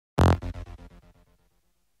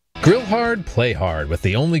Grill hard, play hard with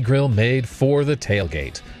the only grill made for the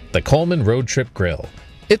tailgate, the Coleman Road Trip Grill.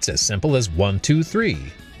 It's as simple as 1, 2, 3.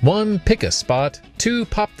 1. Pick a spot. 2.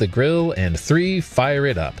 Pop the grill. And 3. Fire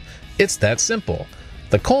it up. It's that simple.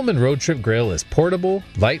 The Coleman Road Trip Grill is portable,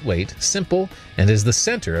 lightweight, simple, and is the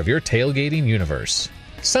center of your tailgating universe.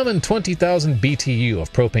 Summon 20,000 BTU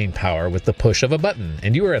of propane power with the push of a button,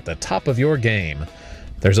 and you are at the top of your game.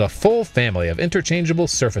 There's a full family of interchangeable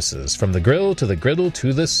surfaces, from the grill to the griddle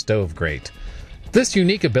to the stove grate. This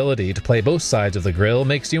unique ability to play both sides of the grill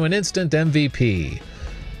makes you an instant MVP.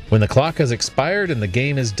 When the clock has expired and the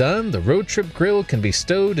game is done, the Road Trip Grill can be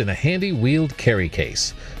stowed in a handy wheeled carry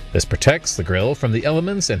case. This protects the grill from the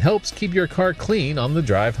elements and helps keep your car clean on the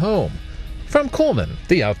drive home. From Coleman,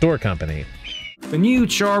 the outdoor company. The new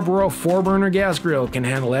Char-Broil 4-burner gas grill can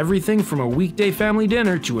handle everything from a weekday family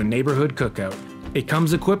dinner to a neighborhood cookout. It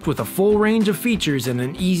comes equipped with a full range of features and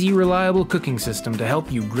an easy, reliable cooking system to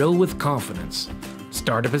help you grill with confidence.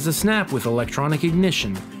 Startup is a snap with electronic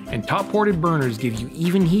ignition, and top-ported burners give you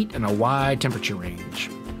even heat and a wide temperature range.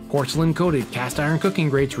 Porcelain-coated cast iron cooking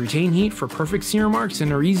grates retain heat for perfect sear marks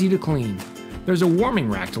and are easy to clean. There's a warming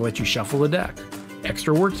rack to let you shuffle the deck,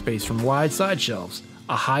 extra workspace from wide side shelves,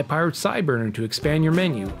 a high-powered side burner to expand your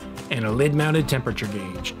menu, and a lid-mounted temperature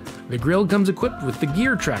gauge. The grill comes equipped with the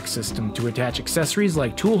Gear Track system to attach accessories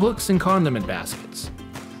like tool hooks and condiment baskets.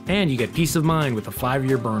 And you get peace of mind with a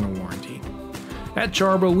 5-year burner warranty. At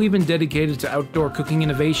Char-Broil, we've been dedicated to outdoor cooking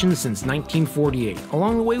innovation since 1948.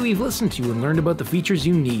 Along the way, we've listened to you and learned about the features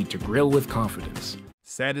you need to grill with confidence.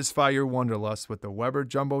 Satisfy your wanderlust with the Weber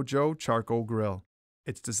Jumbo Joe Charcoal Grill.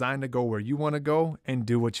 It's designed to go where you want to go and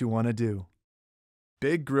do what you want to do.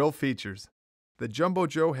 Big grill features. The Jumbo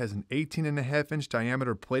Joe has an 18.5-inch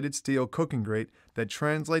diameter plated steel cooking grate that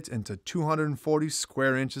translates into 240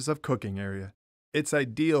 square inches of cooking area. It's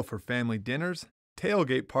ideal for family dinners,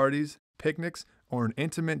 tailgate parties, picnics, or an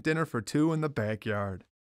intimate dinner for two in the backyard.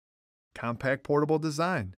 Compact portable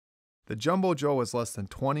design. The Jumbo Joe is less than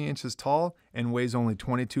 20 inches tall and weighs only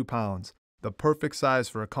 22 pounds, the perfect size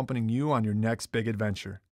for accompanying you on your next big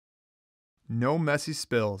adventure. No messy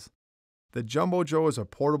spills. The Jumbo Joe is a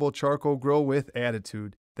portable charcoal grill with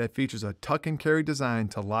attitude that features a tuck-and-carry design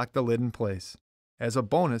to lock the lid in place. As a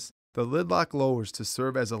bonus, the lid lock lowers to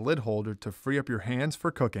serve as a lid holder to free up your hands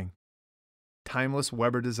for cooking. Timeless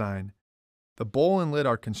Weber design. The bowl and lid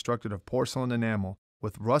are constructed of porcelain enamel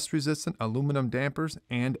with rust-resistant aluminum dampers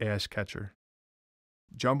and ash catcher.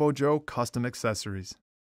 Jumbo Joe custom accessories.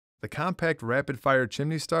 The compact rapid-fire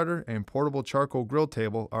chimney starter and portable charcoal grill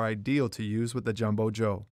table are ideal to use with the Jumbo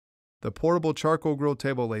Joe. The portable charcoal grill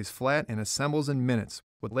table lays flat and assembles in minutes,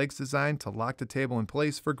 with legs designed to lock the table in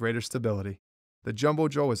place for greater stability. The Jumbo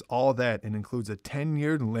Joe is all that and includes a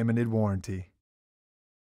 10-year limited warranty.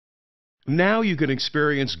 Now you can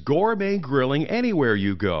experience gourmet grilling anywhere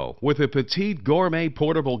you go with a Petite Gourmet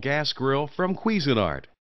Portable Gas Grill from Cuisinart.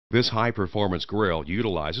 This high-performance grill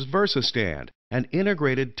utilizes VersaStand, an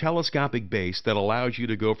integrated telescopic base that allows you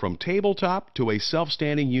to go from tabletop to a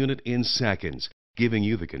self-standing unit in seconds, giving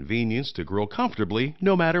you the convenience to grill comfortably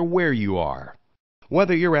no matter where you are.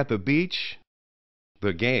 Whether you're at the beach,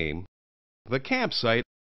 the game, the campsite,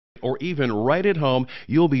 or even right at home,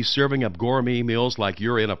 you'll be serving up gourmet meals like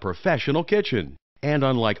you're in a professional kitchen. And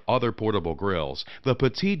unlike other portable grills, the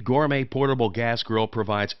Petite Gourmet Portable Gas Grill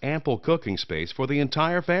provides ample cooking space for the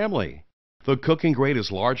entire family. The cooking grate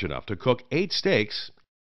is large enough to cook 8 steaks,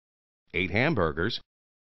 8 hamburgers,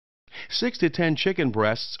 6 to 10 chicken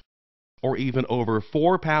breasts, or even over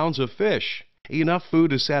 4 pounds of fish, enough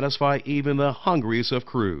food to satisfy even the hungriest of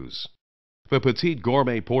crews. The Petite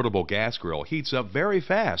Gourmet Portable Gas Grill heats up very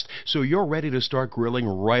fast, so you're ready to start grilling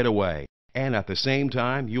right away. And at the same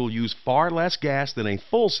time, you'll use far less gas than a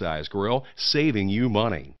full-size grill, saving you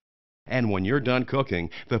money. And when you're done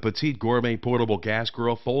cooking, the Petite Gourmet Portable Gas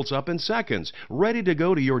Grill folds up in seconds, ready to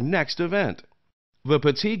go to your next event. The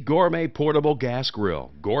Petite Gourmet Portable Gas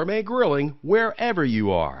Grill, gourmet grilling wherever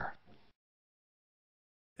you are.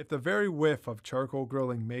 If the very whiff of charcoal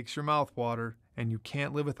grilling makes your mouth water and you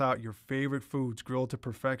can't live without your favorite foods grilled to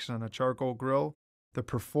perfection on a charcoal grill, the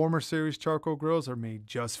Performer Series charcoal grills are made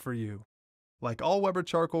just for you. Like all Weber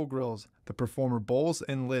charcoal grills, the Performer bowls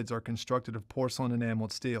and lids are constructed of porcelain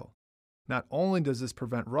enameled steel. Not only does this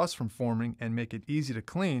prevent rust from forming and make it easy to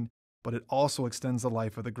clean, but it also extends the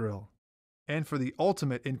life of the grill. And for the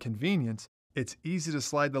ultimate inconvenience, it's easy to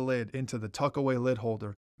slide the lid into the tuck-away lid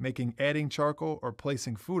holder, making adding charcoal or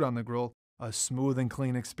placing food on the grill a smooth and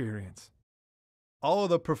clean experience. All of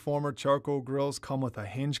the Performer charcoal grills come with a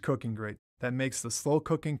hinge cooking grate that makes the slow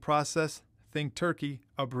cooking process, think turkey,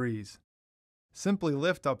 a breeze. Simply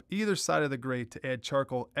lift up either side of the grate to add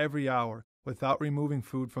charcoal every hour without removing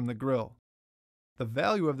food from the grill. The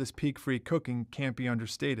value of this peak-free cooking can't be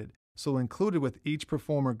understated, so included with each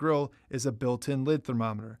Performer grill is a built-in lid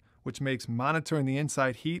thermometer, which makes monitoring the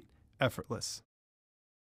inside heat effortless.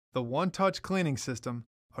 The one-touch cleaning system,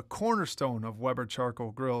 a cornerstone of Weber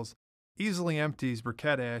charcoal grills, easily empties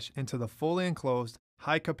briquette ash into the fully enclosed,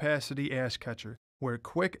 high-capacity ash catcher, where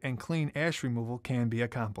quick and clean ash removal can be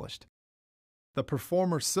accomplished. The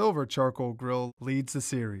Performer Silver charcoal grill leads the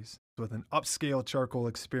series, with an upscale charcoal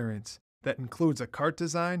experience that includes a cart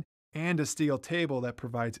design and a steel table that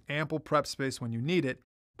provides ample prep space when you need it,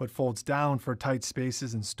 but folds down for tight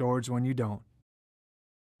spaces and storage when you don't.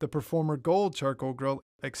 The Performer Gold charcoal grill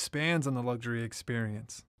expands on the luxury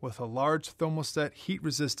experience with a large thermoset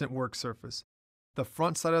heat-resistant work surface. The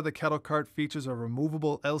front side of the kettle cart features a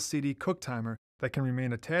removable LCD cook timer that can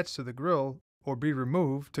remain attached to the grill or be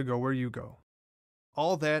removed to go where you go.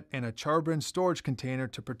 All that in a charbrin storage container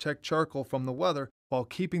to protect charcoal from the weather while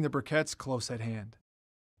keeping the briquettes close at hand.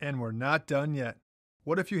 And we're not done yet.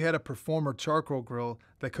 What if you had a Performer charcoal grill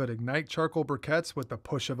that could ignite charcoal briquettes with the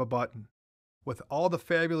push of a button? With all the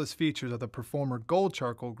fabulous features of the Performer Gold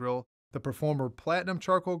charcoal grill, the Performer Platinum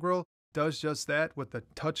charcoal grill does just that with the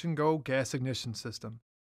touch-and-go gas ignition system.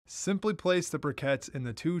 Simply place the briquettes in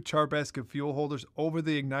the two Charbasket fuel holders over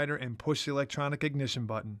the igniter and push the electronic ignition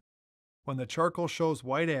button. When the charcoal shows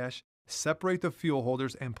white ash, separate the fuel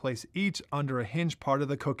holders and place each under a hinged part of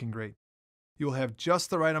the cooking grate. You'll have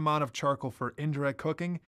just the right amount of charcoal for indirect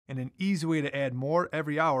cooking and an easy way to add more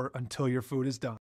every hour until your food is done.